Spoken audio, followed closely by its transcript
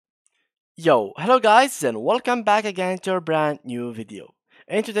Yo, hello guys and welcome back again to a brand new video.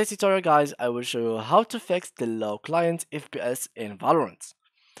 In today's tutorial guys, I will show you how to fix the low client FPS in Valorant.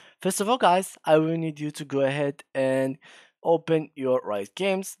 First of all guys, I will need you to go ahead and open your Riot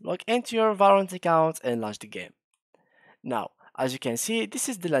Games, log into your Valorant account and launch the game. Now, as you can see, this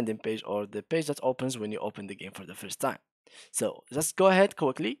is the landing page or the page that opens when you open the game for the first time. So just go ahead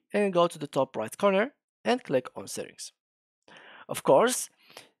quickly and go to the top right corner and click on settings. Of course,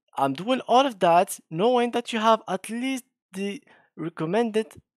 I'm doing all of that knowing that you have at least the recommended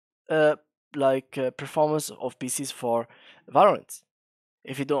uh, performance of PCs for Valorant.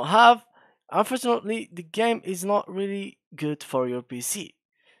 If you don't have, unfortunately, the game is not really good for your PC.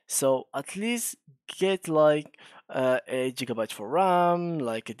 So at least get like a gigabyte for RAM,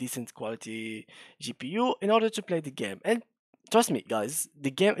 like a decent quality GPU in order to play the game. And trust me, guys,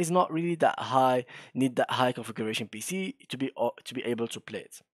 the game is not really that high. Need that high configuration PC to be able to play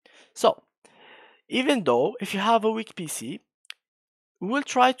it. So even though if you have a weak PC, we'll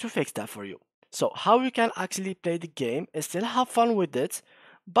try to fix that for you. So how you can actually play the game and still have fun with it,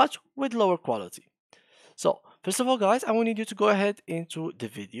 but with lower quality. So first of all, guys, I will need you to go ahead into the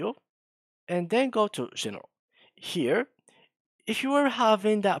video and then go to general. Here, if you are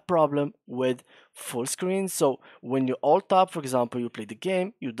having that problem with full screen, so when you alt tab, for example, you play the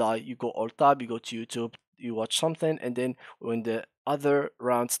game, you die, you go alt tab, you go to YouTube, you watch something, and then when the other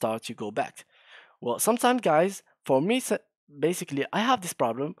round starts, you go back. Well, sometimes, guys, for me, basically, I have this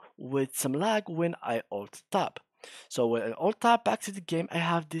problem with some lag when I alt tab. So when I alt tab back to the game, I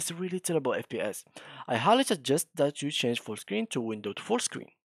have this really terrible FPS. I highly suggest that you change full screen to window to full screen.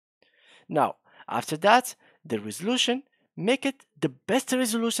 Now, after that, the resolution, make it the best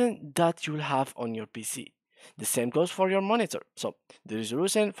resolution that you'll have on your PC. The same goes for your monitor. So the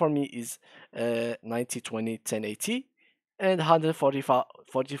resolution for me is 9020 1080 and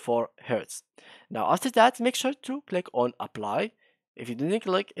 144 hertz. Now after that, make sure to click on apply. If you didn't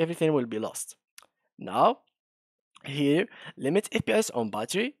click, everything will be lost. Now here, limit FPS on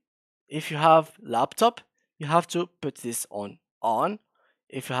battery. If you have laptop, you have to put this on.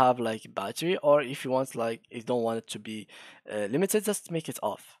 If you have like battery, or if you want like you don't want it to be limited, just make it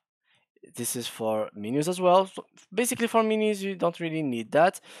off. This is for menus as well. So basically for menus you don't really need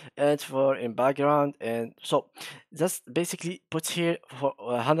that, and for in background, and so just basically put here for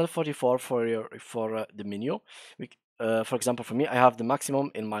 144 for your the menu. For example, for me, I have the maximum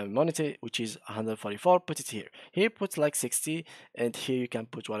in my monitor, which is 144. Put it here. Here, put like 60, and here you can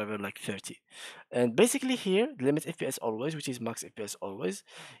put whatever, like 30. And basically here, limit FPS always, which is max FPS always.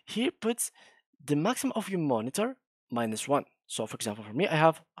 Here, put the maximum of your monitor minus one. So, for example, for me, I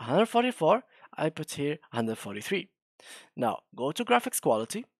have 144. I put here 143. Now, go to graphics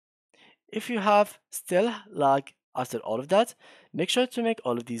quality. If you have still lag after all of that, make sure to make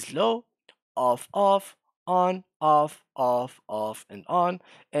all of these low, off, on, off, and on.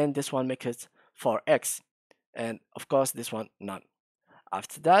 And this one make it 4x. And of course, this one none.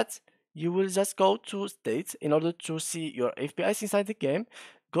 After that, you will just go to state in order to see your FPS inside the game.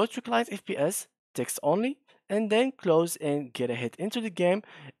 Go to client FPS, text only, and then close and get ahead into the game.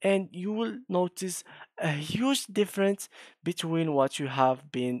 And you will notice a huge difference between what you have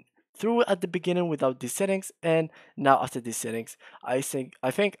been through at the beginning without these settings and now after these settings. I think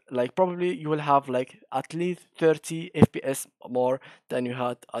like probably you will have like at least 30 FPS more than you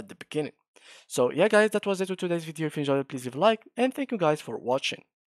had at the beginning. So yeah guys, that was it for today's video. If you enjoyed it, please leave a like, and thank you guys for watching.